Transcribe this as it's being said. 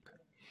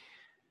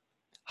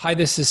Hi,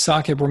 this is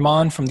Saqib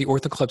Rahman from the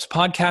OrthoClips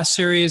podcast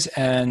series,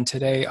 and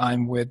today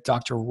I'm with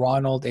Dr.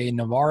 Ronald A.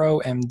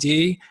 Navarro,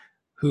 MD,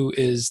 who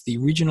is the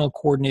Regional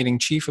Coordinating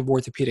Chief of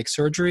Orthopedic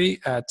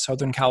Surgery at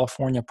Southern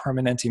California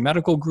Permanente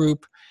Medical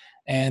Group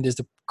and is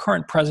the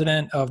current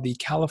president of the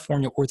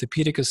California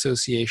Orthopedic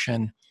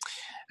Association.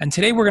 And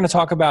today we're going to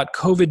talk about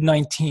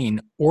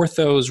COVID-19,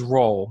 ortho's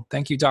role.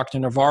 Thank you, Dr.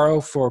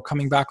 Navarro, for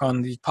coming back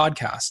on the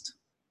podcast.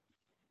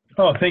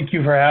 Oh, thank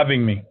you for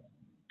having me.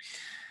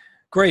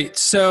 Great.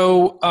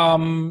 So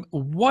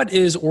what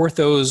is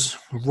ortho's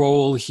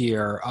role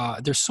here?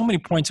 There's so many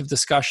points of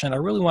discussion. I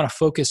really want to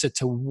focus it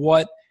to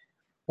what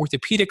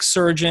orthopedic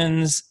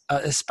surgeons,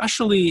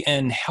 especially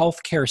in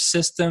healthcare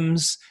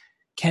systems,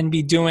 can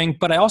be doing.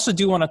 But I also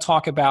do want to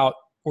talk about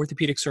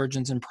orthopedic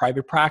surgeons in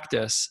private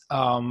practice.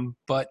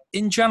 But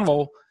in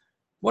general,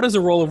 what is the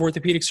role of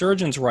orthopedic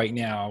surgeons right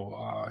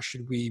now?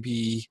 Should we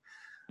be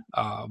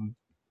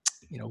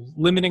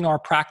limiting our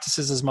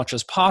practices as much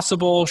as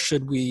possible?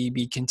 Should we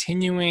be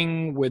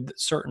continuing with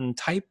certain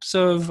types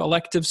of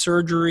elective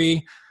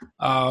surgery?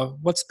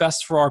 What's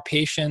best for our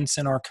patients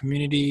and our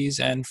communities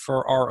and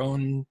for our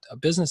own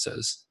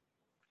businesses?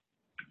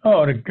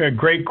 Oh, a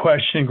great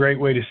question, great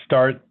way to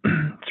start.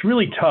 It's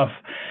really tough.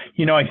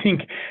 I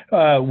think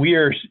we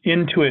are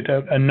into it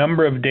a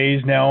number of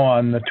days now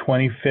on the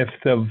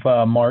 25th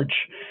of March.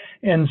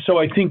 And so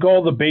I think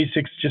all the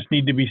basics just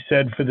need to be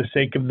said for the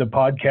sake of the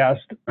podcast.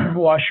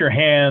 Wash your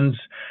hands,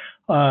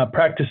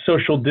 practice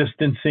social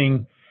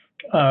distancing,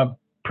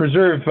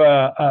 preserve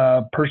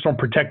personal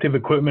protective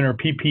equipment or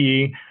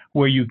PPE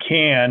where you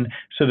can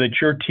so that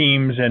your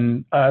teams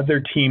and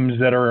other teams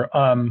that are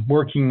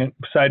working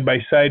side by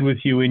side with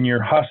you in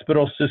your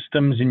hospital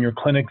systems, in your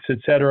clinics, et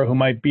cetera, who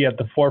might be at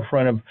the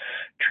forefront of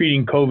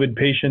treating COVID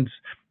patients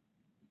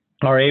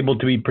are able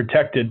to be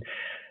protected.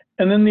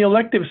 And then the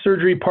elective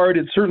surgery part,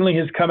 it certainly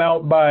has come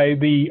out by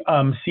the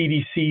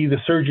CDC, the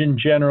Surgeon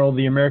General,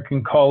 the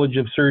American College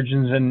of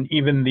Surgeons, and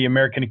even the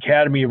American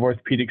Academy of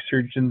Orthopedic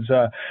Surgeons.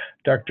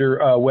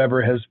 Dr.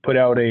 Weber has put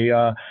out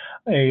a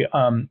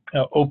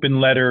open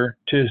letter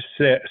to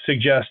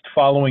suggest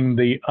following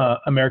the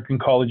American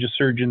College of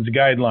Surgeons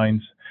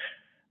guidelines.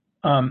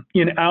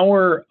 In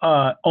our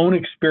own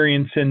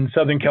experience in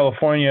Southern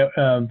California,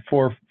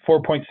 for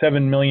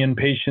 4.7 million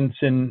patients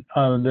in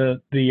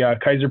the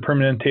Kaiser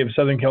Permanente of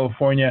Southern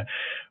California,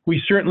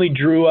 we certainly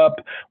drew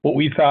up what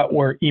we thought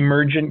were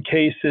emergent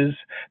cases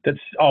that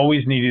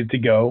always needed to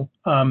go,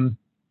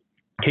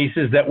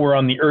 cases that were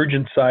on the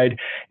urgent side,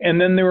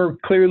 and then there were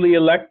clearly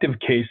elective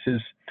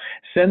cases.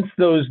 Since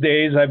those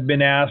days, I've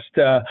been asked,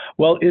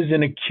 is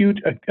an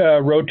acute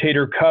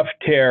rotator cuff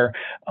tear,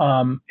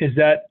 is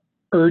that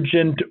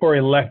urgent or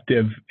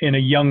elective in a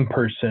young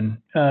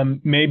person?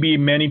 Maybe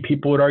many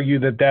people would argue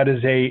that that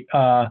is a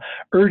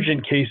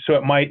urgent case, so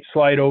it might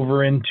slide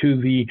over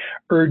into the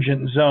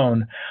urgent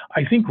zone.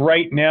 I think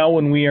right now,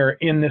 when we are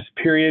in this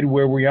period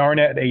where we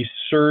aren't at a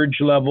surge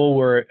level,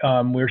 where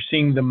we're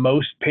seeing the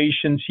most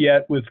patients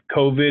yet with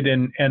COVID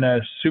and a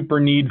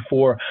super need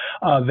for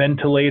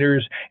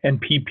ventilators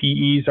and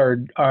PPEs are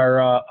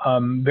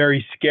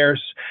very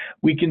scarce,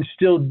 we can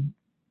still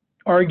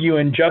argue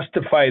and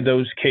justify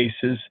those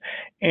cases.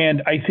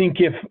 And I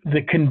think if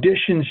the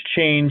conditions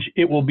change,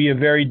 it will be a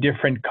very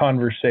different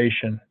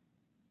conversation.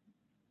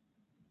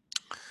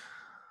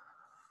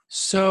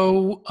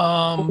 So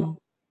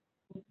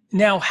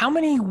now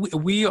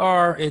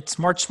it's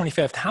March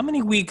 25th. How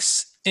many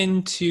weeks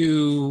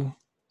into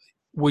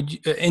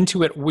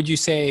it would you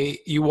say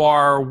you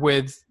are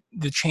with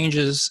the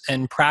changes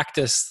in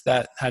practice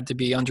that had to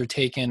be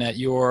undertaken at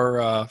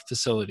your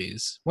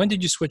facilities? When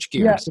did you switch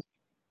gears? Yeah.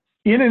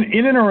 In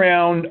and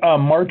around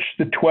March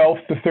the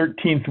 12th, the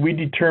 13th, we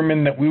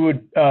determined that we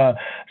would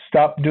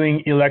stop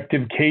doing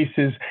elective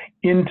cases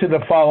into the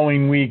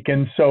following week.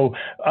 And so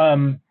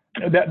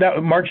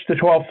that March the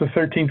 12th, the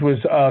 13th was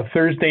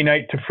Thursday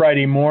night to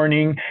Friday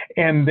morning.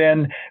 And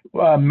then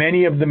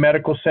many of the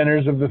medical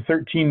centers, of the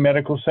 13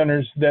 medical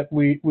centers that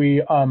we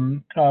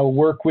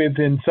work with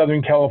in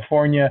Southern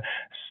California,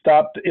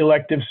 stopped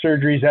elective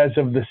surgeries as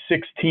of the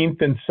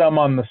 16th and some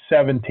on the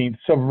 17th.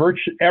 So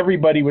virtually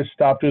everybody was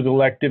stopped with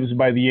electives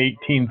by the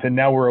 18th, and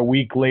now we're a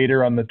week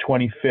later on the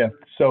 25th.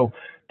 So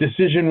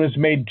decision was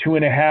made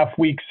 2.5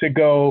 weeks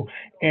ago,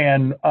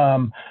 and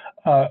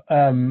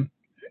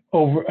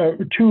over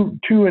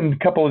two and a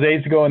couple of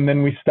days ago, and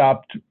then we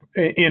stopped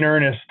in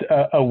earnest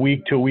a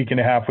week to a week and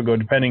a half ago,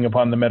 depending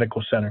upon the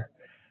medical center.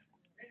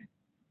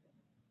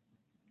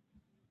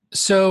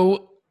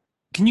 So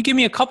can you give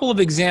me a couple of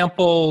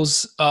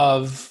examples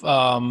of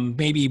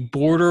maybe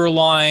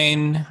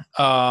borderline?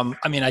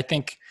 I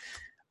think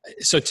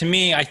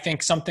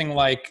something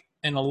like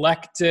an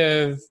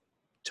elective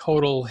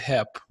total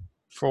hip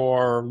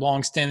for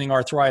longstanding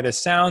arthritis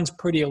sounds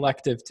pretty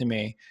elective to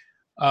me.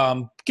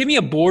 Give me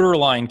a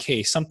borderline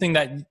case, something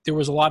that there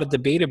was a lot of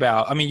debate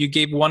about. I mean, you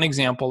gave one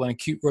example, an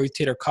acute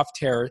rotator cuff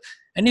tear.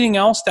 Anything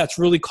else that's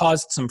really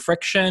caused some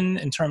friction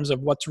in terms of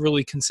what's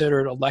really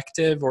considered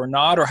elective or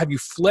not? Or have you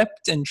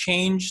flipped and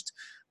changed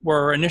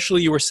where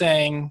initially you were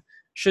saying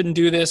shouldn't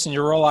do this and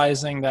you're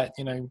realizing that,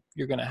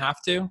 you're going to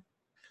have to?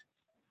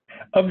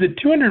 Of the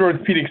 200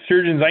 orthopedic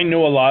surgeons, I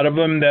know a lot of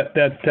them that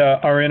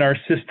are in our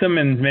system,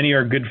 and many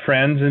are good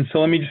friends. And so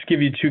let me just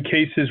give you two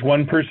cases.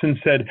 One person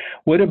said,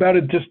 "What about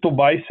a distal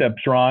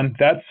biceps, Ron?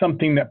 That's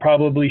something that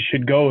probably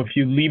should go. If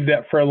you leave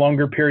that for a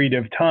longer period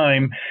of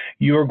time,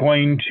 you're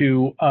going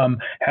to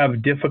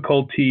have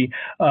difficulty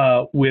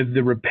with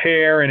the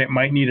repair, and it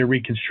might need a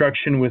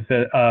reconstruction with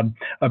a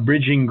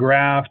bridging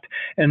graft."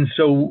 And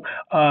so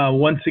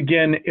once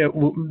again,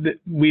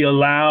 we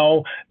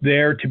allow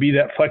there to be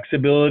that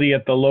flexibility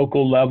at the local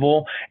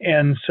level,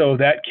 and so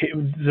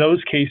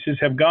those cases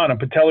have gone. A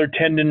patellar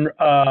tendon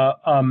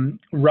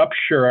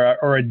rupture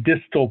or a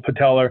distal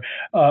patella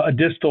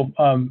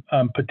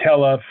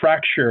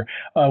fracture.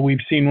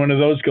 We've seen one of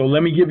those go.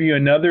 Let me give you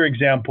another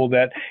example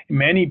that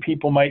many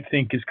people might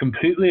think is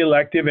completely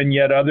elective, and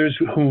yet others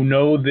who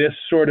know this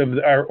sort of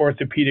our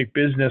orthopedic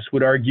business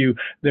would argue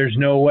there's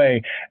no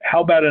way.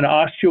 How about an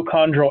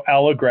osteochondral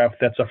allograft?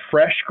 That's a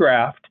fresh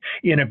graft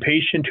in a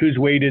patient who's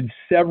waited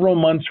several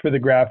months for the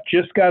graft,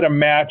 just got a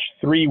match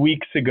 3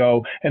 weeks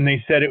ago, and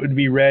they said it would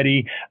be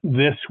ready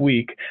this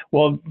week.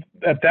 Well,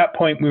 at that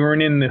point, we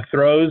weren't in the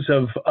throes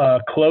of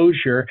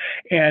closure,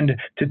 and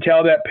to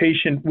tell that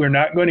patient, we're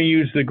not going to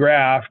use the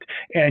graft,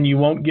 and you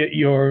won't get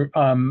your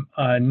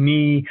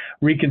knee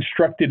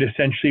reconstructed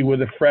essentially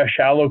with a fresh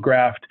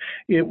allograft,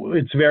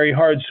 it's very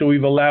hard. So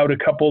we've allowed a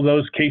couple of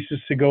those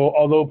cases to go,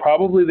 although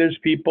probably there's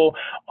people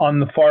on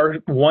the far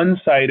one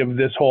side of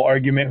this whole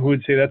argument who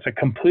would say that's a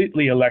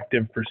completely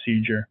elective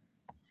procedure.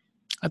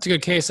 That's a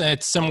good case. And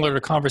it's similar to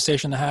a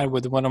conversation I had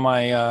with one of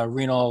my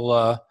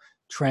renal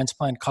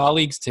transplant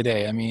colleagues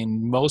today. I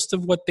mean, most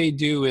of what they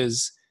do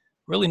is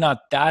really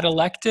not that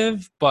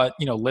elective, but,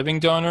 living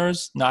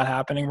donors, not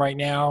happening right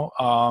now.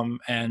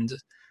 And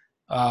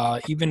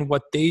even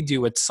what they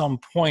do at some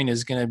point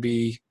is going to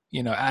be,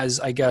 as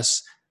I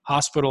guess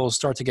hospitals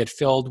start to get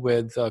filled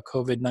with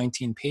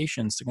COVID-19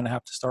 patients, they're going to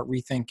have to start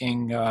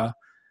rethinking,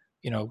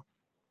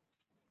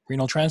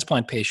 renal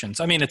transplant patients.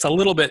 I mean, it's a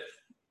little bit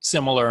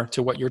similar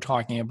to what you're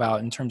talking about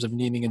in terms of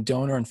needing a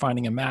donor and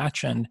finding a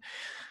match. And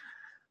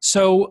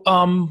so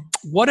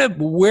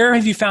where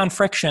have you found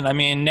friction? I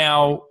mean,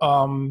 now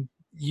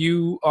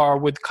you are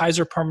with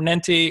Kaiser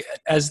Permanente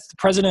as the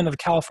president of the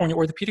California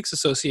Orthopedics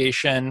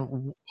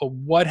Association.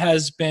 What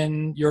has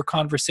been your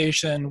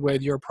conversation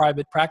with your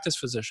private practice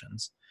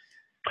physicians?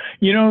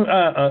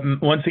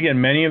 Once again,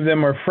 many of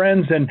them are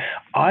friends, and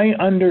I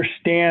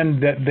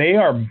understand that they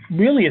are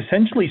really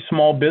essentially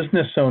small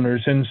business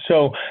owners. And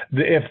so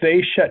if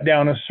they shut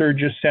down a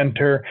Surgery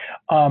Center,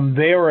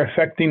 they are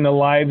affecting the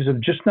lives of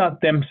just not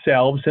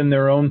themselves and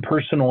their own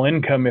personal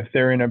income if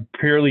they're in a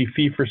purely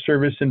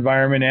fee-for-service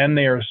environment and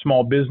they are a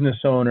small business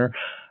owner.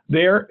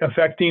 They're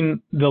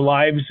affecting the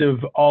lives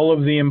of all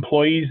of the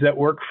employees that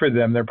work for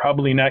them. They're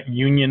probably not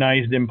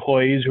unionized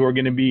employees who are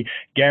going to be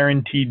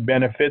guaranteed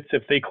benefits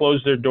if they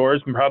close their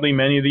doors, and probably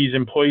many of these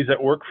employees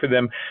that work for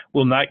them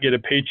will not get a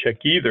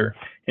paycheck either.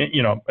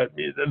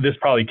 This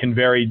probably can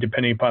vary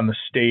depending upon the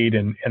state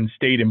and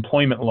state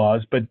employment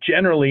laws, but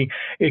generally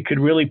it could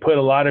really put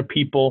a lot of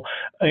people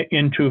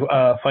into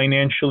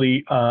financial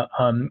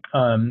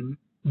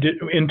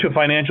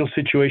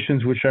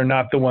situations which are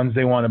not the ones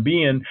they want to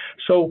be in.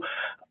 So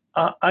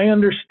I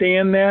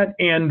understand that,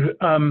 and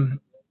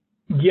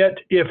yet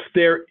if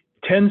there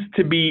tends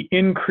to be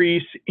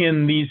increase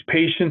in these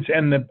patients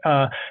and the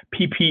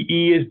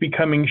PPE is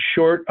becoming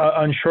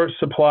on short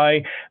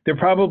supply, there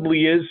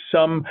probably is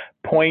some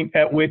point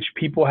at which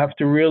people have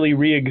to really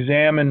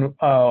re-examine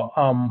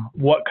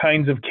what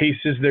kinds of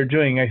cases they're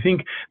doing. I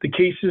think the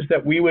cases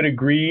that we would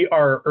agree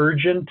are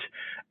urgent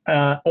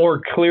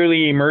or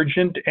clearly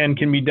emergent and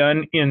can be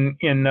done in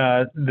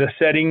the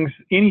settings,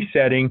 any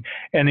setting,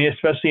 and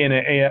especially in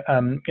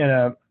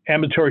a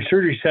ambulatory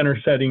surgery center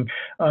setting,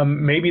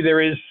 maybe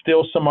there is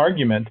still some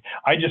argument.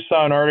 I just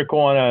saw an article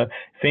on a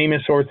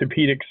famous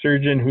orthopedic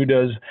surgeon who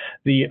does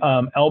the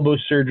elbow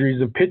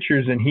surgeries of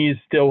pitchers, and he is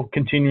still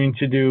continuing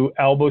to do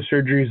elbow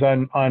surgeries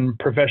on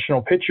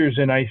professional pitchers.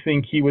 And I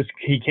think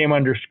he came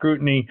under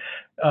scrutiny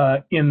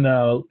in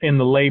the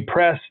lay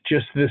press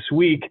just this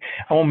week.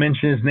 I won't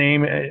mention his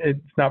name. It's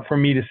not for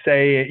me to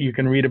say. You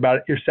can read about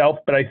it yourself.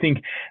 But I think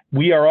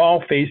we are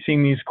all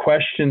facing these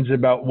questions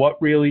about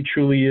what really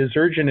truly is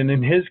urgent. And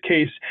in his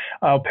case,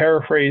 I'll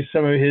paraphrase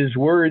some of his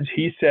words.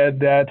 He said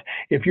that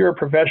if you're a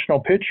professional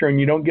pitcher and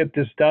you don't get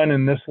this done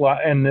and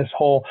this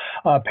whole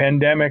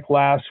pandemic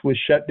lasts with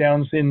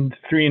shutdowns in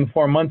 3 and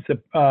 4 months,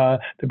 the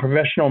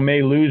professional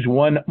may lose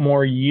one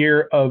more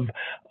year of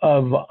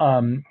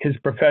his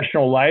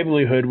professional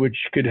livelihood, which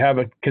could have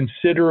a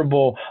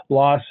considerable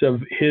loss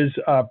of his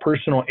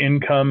personal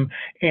income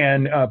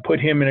and put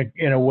him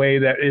in a way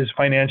that is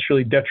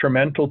financially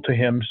detrimental to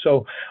him.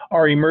 So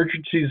are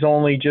emergencies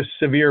only just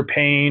severe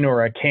pain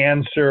or a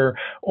cancer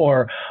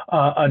or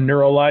a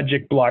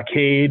neurologic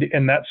blockade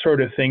and that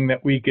sort of thing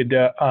that we could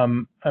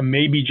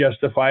maybe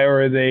justify,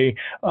 or are they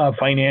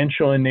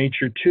financial in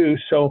nature too?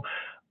 So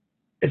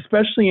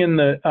especially in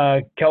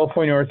the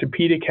California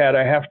Orthopedic Hat,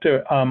 I have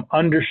to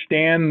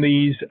understand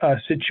these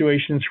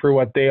situations for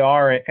what they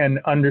are and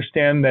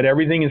understand that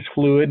everything is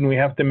fluid and we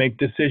have to make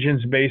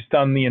decisions based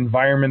on the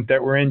environment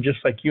that we're in, just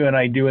like you and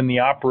I do in the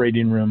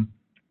operating room.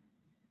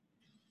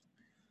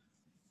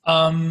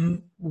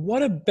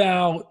 What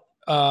about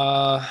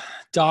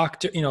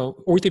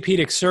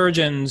orthopedic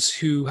surgeons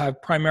who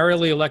have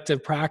primarily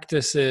elective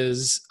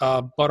practices,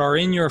 but are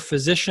in your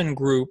physician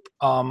group?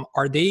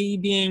 Are they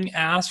being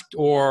asked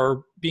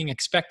or being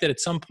expected at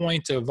some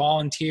point to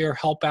volunteer,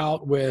 help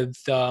out with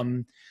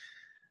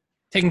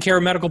taking care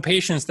of medical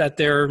patients that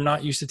they're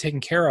not used to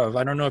taking care of?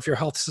 I don't know if your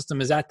health system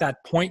is at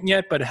that point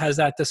yet, but has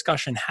that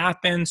discussion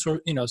happened? So,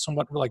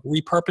 somewhat like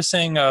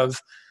repurposing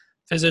of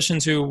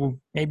physicians who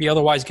may be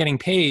otherwise getting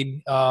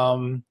paid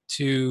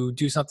to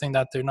do something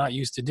that they're not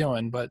used to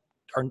doing, but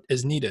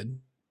is needed.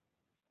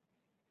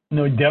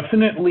 No,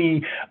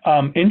 definitely.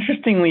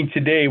 Interestingly,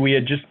 today we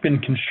had just been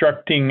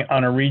constructing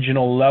on a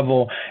regional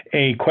level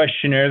a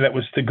questionnaire that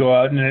was to go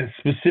out, and it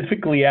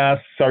specifically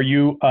asks, are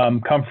you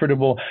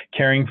comfortable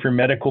caring for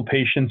medical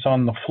patients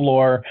on the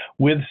floor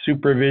with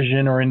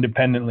supervision or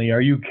independently?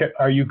 Are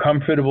you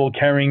comfortable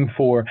caring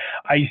for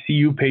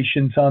ICU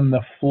patients on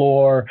the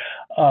floor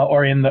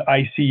or in the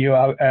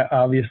ICU,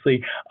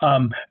 obviously,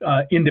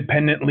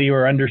 independently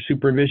or under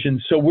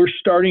supervision? So we're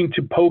starting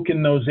to poke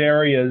in those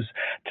areas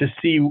to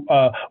see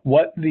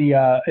what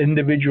the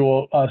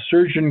individual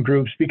surgeon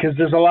groups, because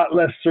there's a lot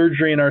less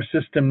surgery in our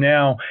system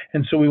now,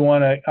 and so we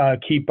want to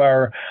keep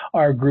our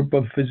group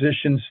of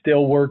physicians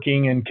still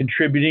working and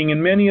contributing,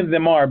 and many of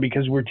them are,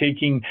 because we're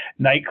taking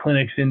night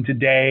clinics into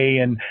day,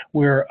 and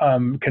we're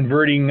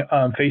converting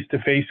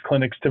face-to-face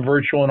clinics to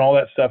virtual and all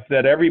that stuff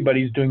that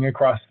everybody's doing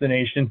across the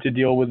nation to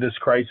deal with this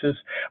crisis.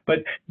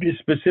 But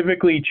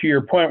specifically to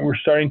your point, we're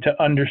starting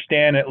to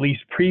understand, at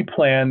least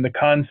pre-plan, the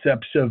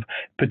concepts of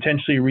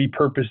potentially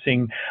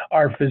repurposing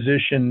our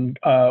physician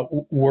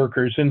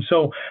workers. And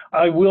so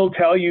I will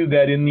tell you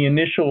that in the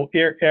initial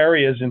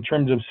areas, in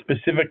terms of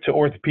specific to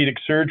orthopedic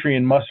surgery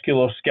and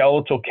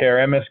musculoskeletal care,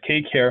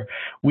 MSK care,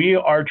 we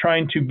are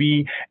trying to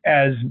be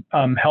as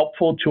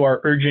helpful to our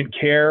urgent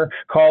care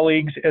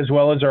colleagues as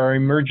well as our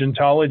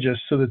emergentologists,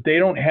 so that they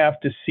don't have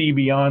to see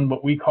beyond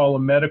what we call a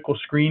medical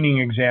screening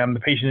exam. The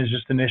patient is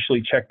just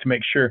initially checked to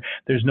make sure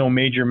there's no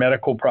major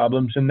medical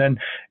problems. And then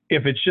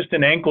if it's just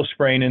an ankle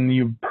sprain and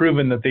you've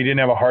proven that they didn't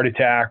have a heart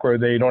attack or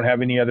they don't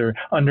have any other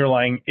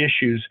underlying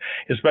issues,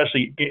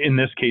 especially in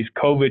this case,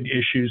 COVID-19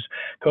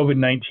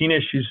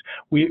 issues,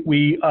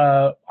 we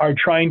are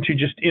trying to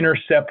just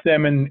intercept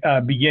them and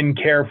begin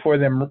care for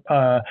them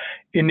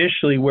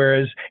initially.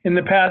 Whereas in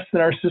the past,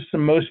 in our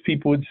system, most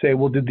people would say,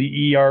 well, did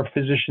the ER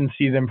physician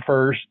see them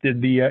first?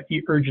 Did the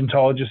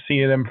urgentologist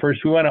see them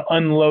first? We want to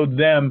unload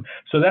them.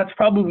 So that's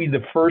probably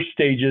the first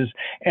stages,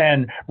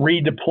 and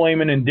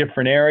redeployment in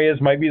different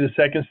areas might be the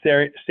second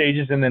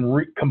stages, and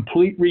then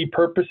complete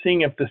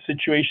repurposing if the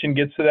situation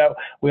gets to that.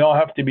 We all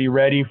have to be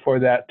ready for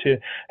that to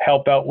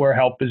help out where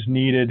help is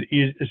needed,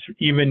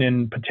 even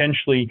in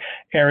potentially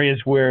areas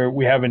where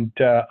we haven't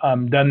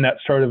done that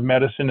sort of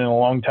medicine in a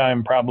long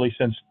time, probably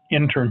since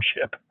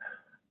internship.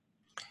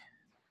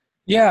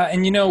 Yeah,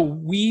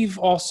 and we've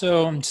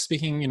also, I'm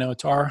speaking,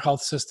 to our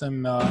health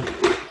system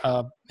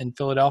in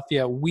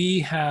Philadelphia,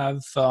 we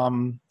have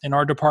in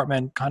our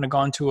department kind of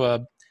gone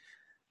to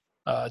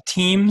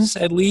teams,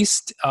 at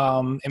least.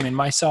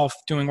 Myself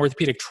doing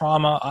orthopedic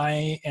trauma,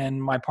 I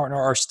and my partner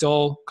are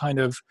still kind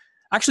of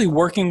actually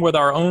working with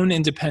our own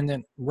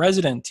independent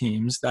resident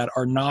teams that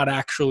are not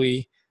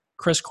actually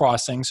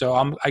crisscrossing.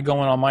 So I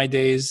go in on my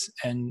days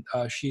and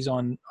she's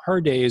on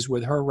her days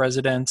with her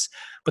residents.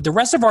 But the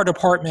rest of our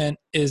department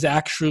is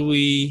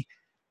actually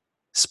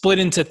split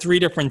into 3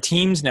 different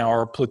teams now,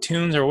 or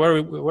platoons, or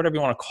whatever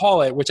you want to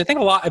call it, which I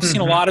think I've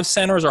seen a lot of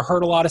centers or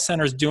heard a lot of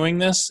centers doing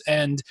this.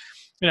 And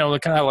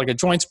kind of like a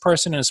joints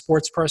person and a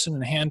sports person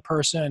and a hand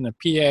person and a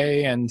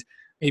PA and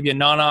maybe a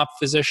non-op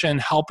physician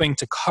helping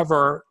to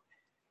cover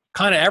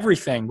kind of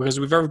everything, because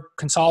we've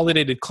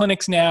consolidated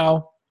clinics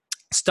now.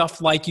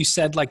 Stuff like you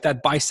said, like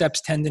that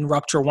biceps tendon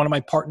rupture. One of my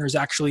partners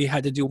actually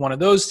had to do one of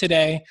those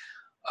today,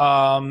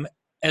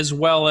 as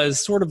well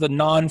as sort of the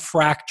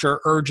non-fracture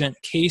urgent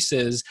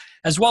cases,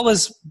 as well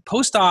as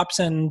post-ops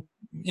and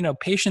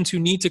patients who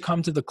need to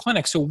come to the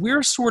clinic. So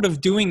we're sort of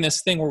doing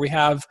this thing where we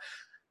have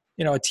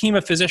a team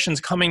of physicians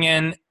coming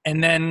in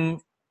and then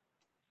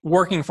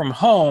working from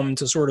home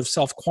to sort of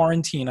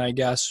self-quarantine, I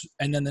guess,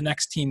 and then the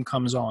next team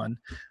comes on.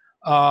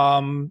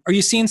 Are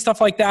you seeing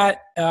stuff like that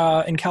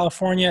in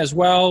California as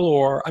well?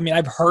 Or,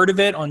 I've heard of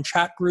it on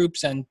chat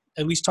groups and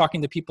at least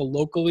talking to people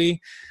locally.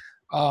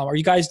 Are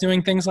you guys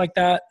doing things like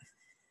that?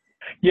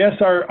 Yes,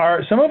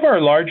 our some of our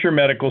larger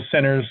medical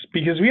centers,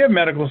 because we have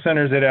medical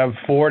centers that have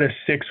 4 to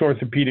 6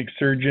 orthopedic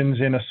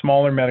surgeons in a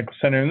smaller medical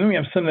center, and then we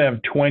have some that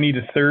have 20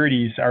 to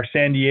 30s. Our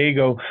San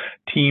Diego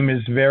team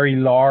is very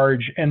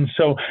large, and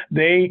so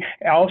they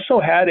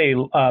also had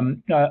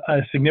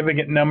a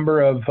significant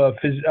number of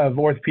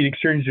orthopedic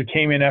surgeons who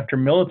came in after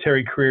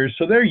military careers,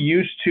 so they're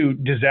used to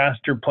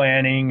disaster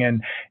planning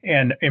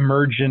and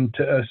emergent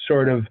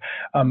sort of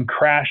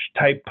crash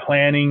type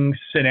planning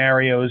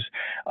scenarios,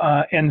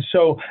 and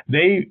so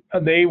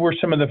they were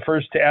some of the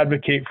first to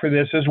advocate for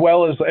this, as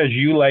well as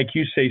you, like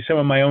you say, some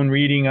of my own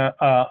reading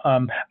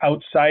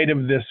outside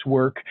of this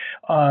work,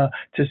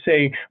 to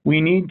say we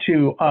need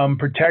to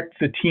protect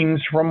the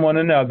teams from one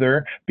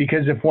another,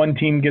 because if one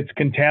team gets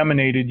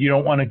contaminated, you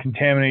don't want to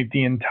contaminate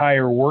the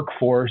entire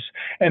workforce.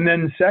 And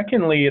then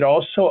secondly, it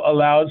also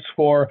allows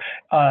for,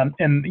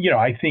 and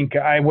I think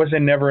I was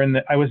never in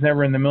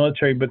the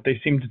military, but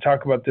they seem to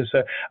talk about this,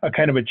 a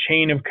kind of a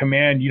chain of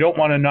command. You don't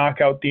want to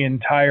knock out the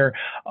entire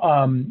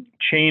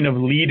chain of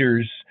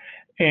leaders.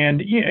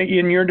 And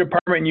in your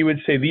department, you would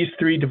say these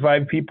 3 to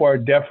 5 people are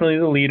definitely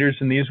the leaders,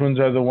 and these ones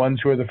are the ones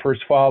who are the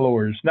first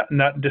followers.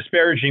 Not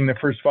disparaging the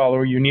first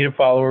follower. You need a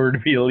follower to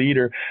be a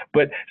leader.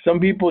 But some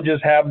people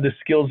just have the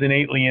skills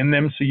innately in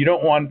them, so you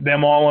don't want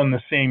them all on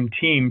the same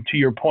team. To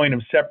your point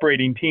of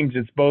separating teams,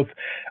 it's both,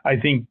 I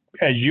think,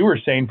 as you were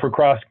saying, for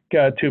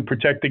to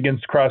protect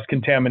against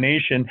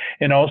cross-contamination,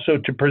 and also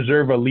to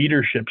preserve a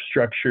leadership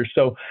structure.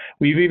 So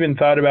we've even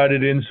thought about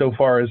it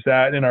insofar as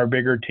that in our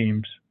bigger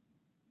teams.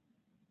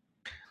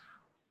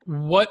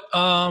 What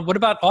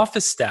about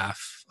office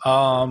staff?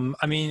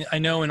 I mean, I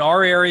know in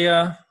our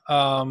area,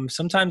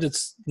 sometimes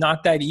it's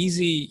not that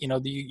easy.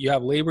 You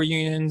have labor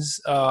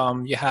unions,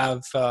 you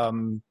have,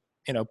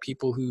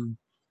 people who,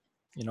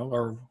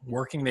 are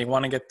working, they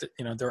want to get,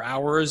 their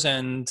hours,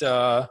 and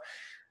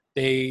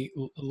they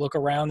look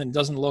around and it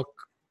doesn't look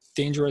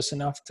dangerous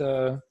enough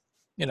to,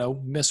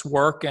 miss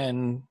work,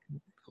 and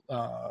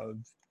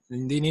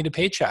they need a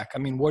paycheck. I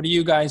mean, what are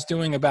you guys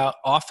doing about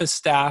office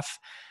staff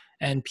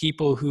and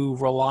people who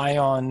rely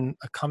on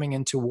coming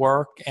into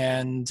work?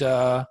 And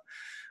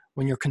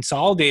when you're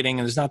consolidating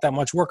and there's not that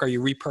much work, are you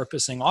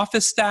repurposing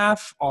office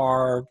staff?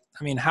 Or,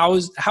 I mean, how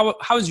is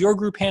your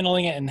group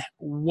handling it? And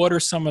what are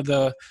some of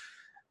the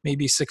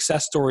maybe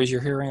success stories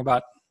you're hearing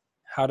about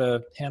how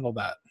to handle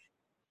that?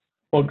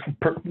 Well,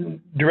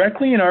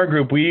 directly in our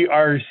group, we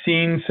are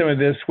seeing some of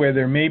this where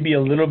there may be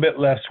a little bit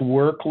less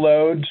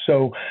workload.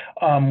 So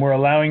we're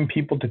allowing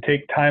people to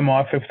take time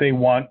off if they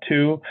want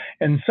to.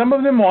 And some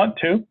of them want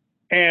to,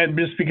 and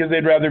just because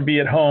they'd rather be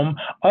at home.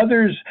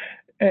 Others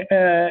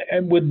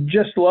would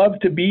just love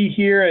to be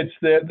here. It's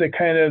the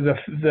kind of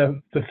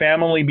the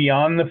family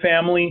beyond the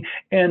family.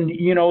 And,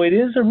 it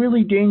is a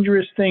really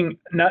dangerous thing,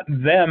 not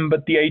them,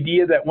 but the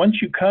idea that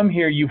once you come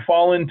here, you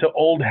fall into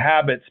old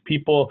habits.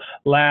 People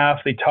laugh,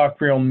 they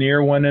talk real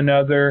near one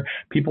another.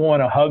 People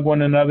want to hug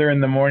one another in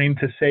the morning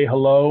to say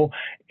hello.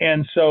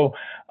 And so,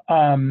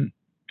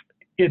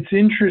 it's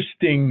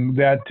interesting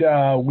that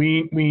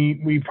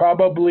we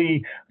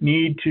probably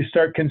need to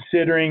start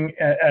considering,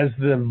 as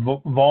the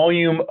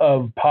volume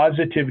of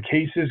positive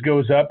cases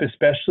goes up,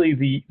 especially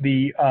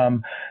the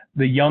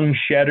young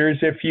shedders,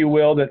 if you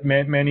will, that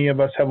many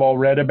of us have all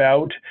read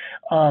about.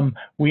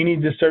 We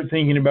need to start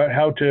thinking about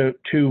how to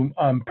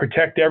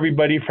protect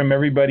everybody from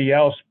everybody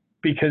else,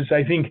 because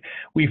I think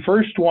we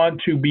first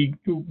want to be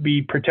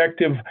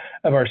protective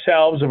of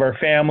ourselves, of our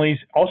families,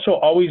 also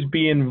always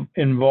be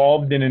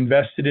involved and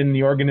invested in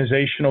the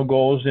organizational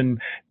goals,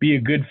 and be a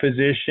good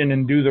physician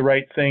and do the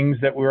right things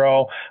that we're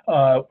all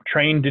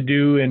trained to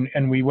do,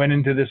 and we went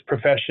into this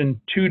profession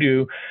to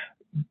do.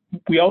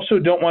 We also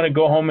don't want to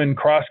go home and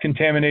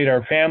cross-contaminate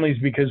our families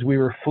because we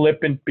were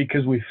flippant,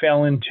 because we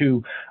fell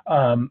into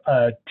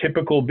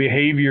typical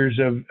behaviors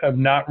of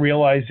not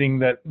realizing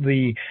that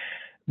the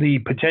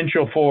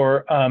potential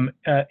for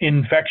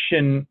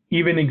infection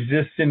even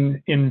exists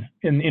in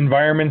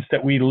environments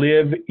that we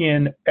live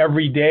in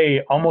every day.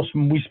 Almost,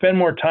 we spend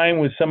more time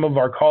with some of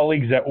our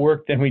colleagues at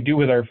work than we do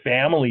with our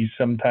families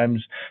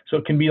sometimes. So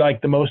it can be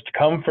like the most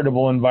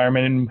comfortable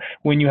environment. And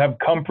when you have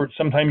comfort,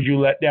 sometimes you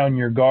let down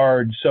your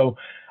guard. So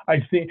I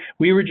think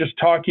we were just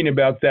talking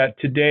about that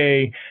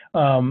today,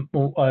 some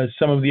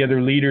of the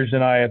other leaders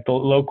and I at the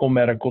local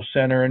medical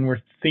center, and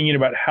we're thinking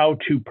about how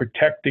to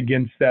protect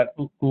against that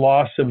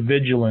loss of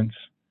vigilance.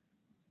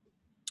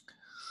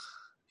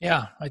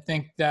 Yeah, I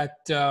think that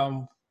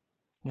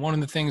one of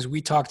the things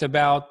we talked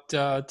about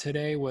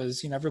today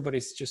was,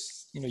 everybody's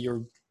just,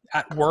 you're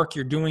at work,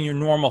 you're doing your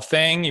normal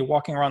thing, you're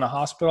walking around the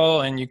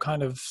hospital, and you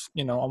kind of,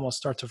 almost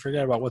start to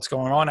forget about what's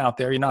going on out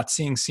there. You're not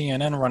seeing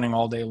CNN running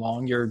all day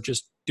long. You're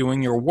just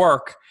doing your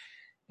work.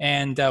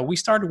 And we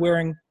started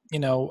wearing,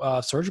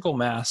 surgical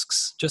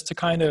masks just to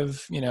kind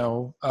of,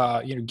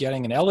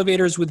 getting in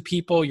elevators with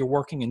people. You're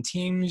working in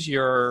teams.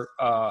 You're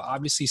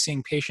obviously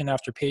seeing patient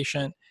after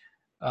patient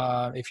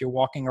if you're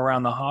walking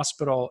around the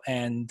hospital.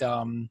 And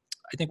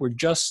I think we're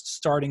just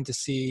starting to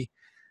see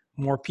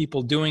more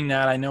people doing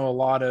that. I know a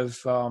lot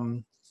of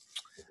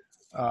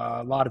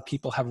A lot of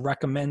people have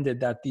recommended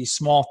that these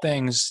small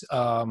things,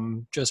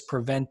 just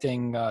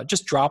preventing,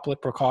 just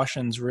droplet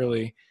precautions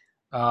really,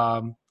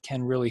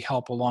 can really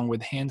help along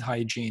with hand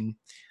hygiene.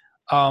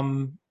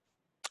 Um,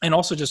 and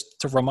also just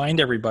to remind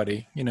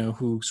everybody,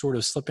 who sort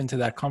of slip into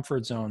that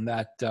comfort zone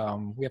that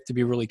we have to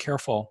be really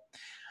careful.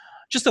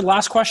 Just the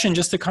last question,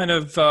 just to kind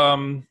of,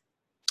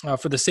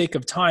 for the sake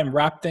of time,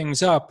 wrap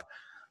things up.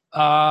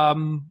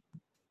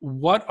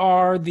 What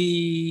are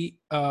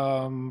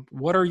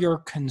your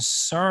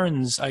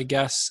concerns, I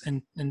guess,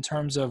 in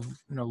terms of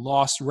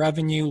lost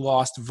revenue,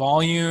 lost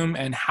volume,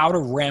 and how to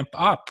ramp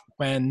up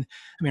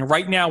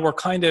right now we're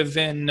kind of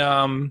in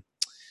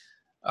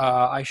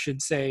I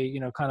should say,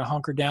 kind of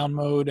hunker down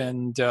mode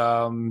and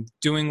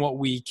doing what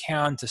we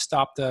can to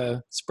stop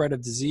the spread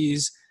of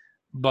disease.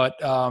 But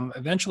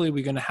eventually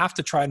we're going to have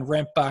to try and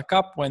ramp back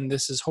up when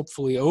this is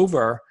hopefully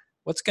over.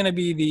 What's going to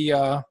be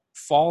the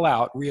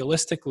fallout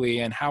realistically,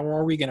 and how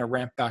are we going to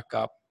ramp back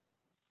up?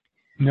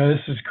 No,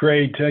 this is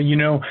great.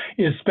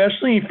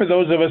 Especially for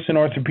those of us in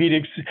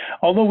orthopedics,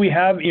 although we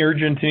have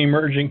urgent and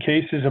emergent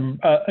cases,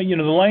 the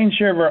lion's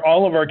share of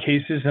all of our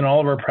cases and all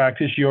of our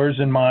practice, yours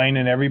and mine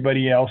and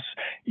everybody else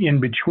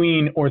in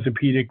between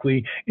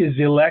orthopedically, is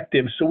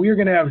elective. So we are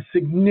going to have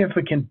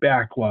significant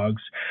backlogs.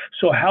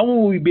 So how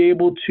will we be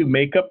able to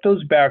make up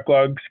those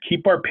backlogs,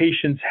 keep our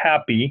patients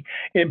happy?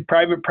 In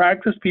private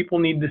practice, people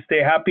need to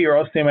stay happy, or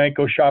else they might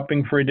go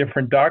shopping for a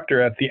different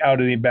doctor out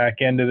of the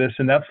back end of this,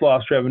 and that's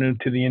lost revenue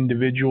to the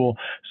individual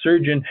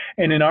surgeon.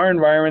 And in our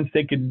environments,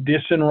 they could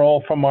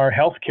disenroll from our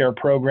healthcare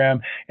program,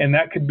 and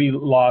that could be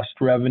lost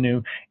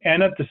revenue.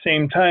 And at the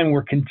same time,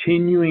 we're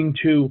continuing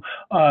to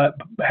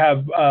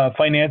have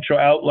financial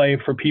outlay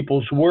for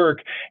people's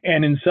work.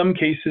 And in some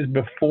cases,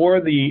 before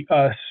the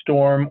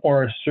storm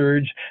or a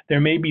surge,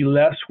 there may be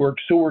less work.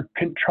 So we're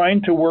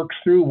trying to work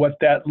through what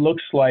that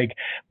looks like,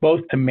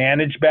 both to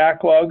manage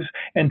backlogs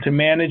and to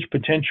manage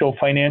potential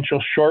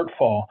financial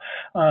shortfall.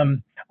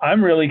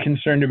 I'm really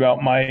concerned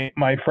about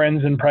my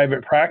friends in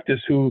private practice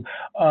who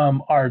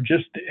are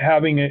just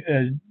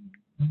having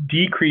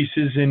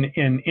decreases in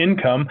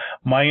income.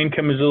 My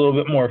income is a little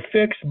bit more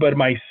fixed, but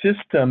my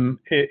system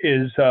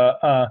is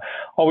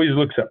always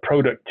looks at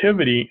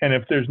productivity. And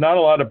if there's not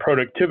a lot of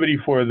productivity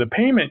for the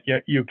payment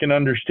yet, you can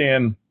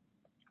understand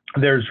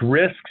there's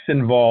risks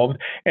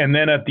involved. And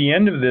then at the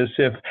end of this,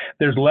 if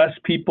there's less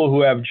people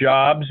who have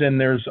jobs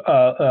and there's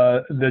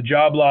the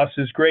job loss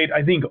is great,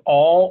 I think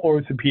all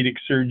orthopedic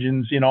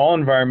surgeons in all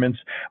environments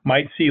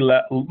might see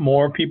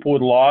more people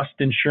with lost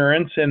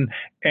insurance,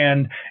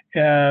 and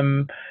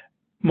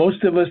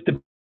most of us,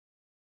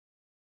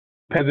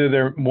 whether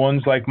they're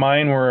ones like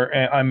mine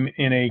where I'm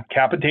in a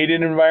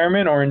capitated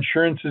environment, or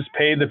insurances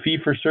pay the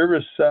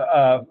fee-for-service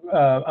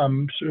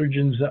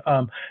surgeons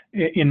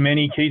in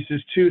many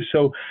cases too.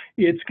 So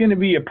it's going to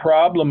be a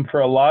problem for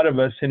a lot of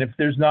us. And if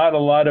there's not a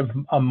lot of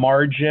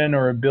margin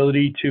or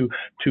ability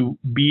to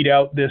beat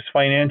out this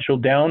financial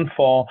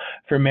downfall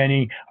for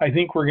many, I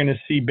think we're going to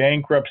see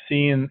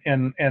bankruptcy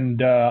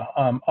and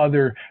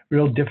other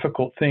real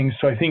difficult things.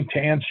 So I think to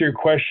answer your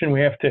question, we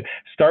have to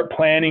start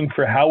planning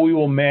for how we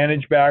will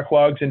manage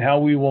backlogs and how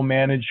we will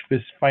manage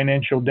this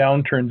financial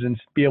downturns and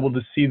be able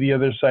to see the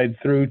other side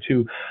through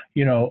to,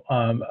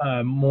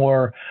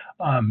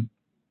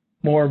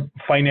 more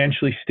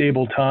financially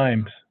stable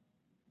times.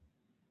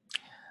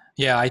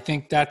 Yeah, I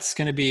think that's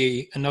going to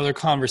be another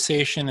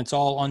conversation. It's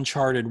all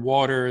uncharted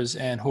waters,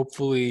 and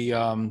hopefully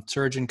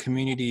surgeon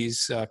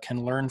communities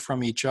can learn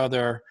from each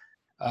other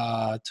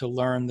to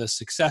learn the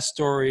success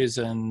stories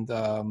and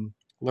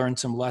learn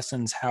some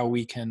lessons how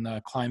we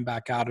can climb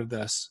back out of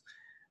this,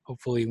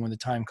 hopefully when the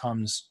time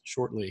comes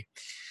shortly.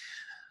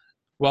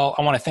 Well,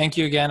 I want to thank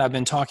you again. I've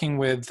been talking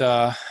with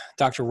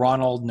Dr.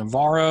 Ronald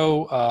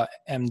Navarro,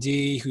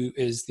 MD, who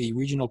is the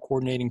Regional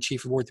Coordinating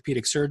Chief of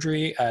Orthopedic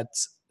Surgery at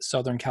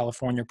Southern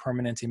California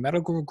Permanente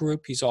Medical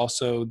Group. He's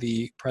also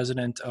the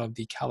president of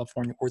the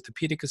California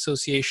Orthopedic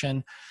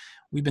Association.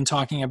 We've been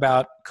talking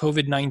about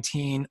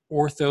COVID-19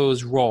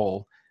 ortho's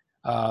role.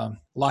 A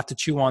lot to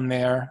chew on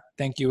there.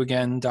 Thank you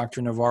again,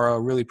 Dr. Navarro.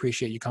 Really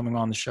appreciate you coming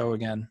on the show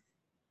again.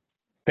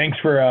 Thanks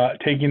for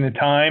taking the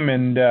time,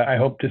 and I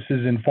hope this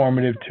is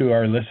informative to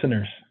our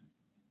listeners.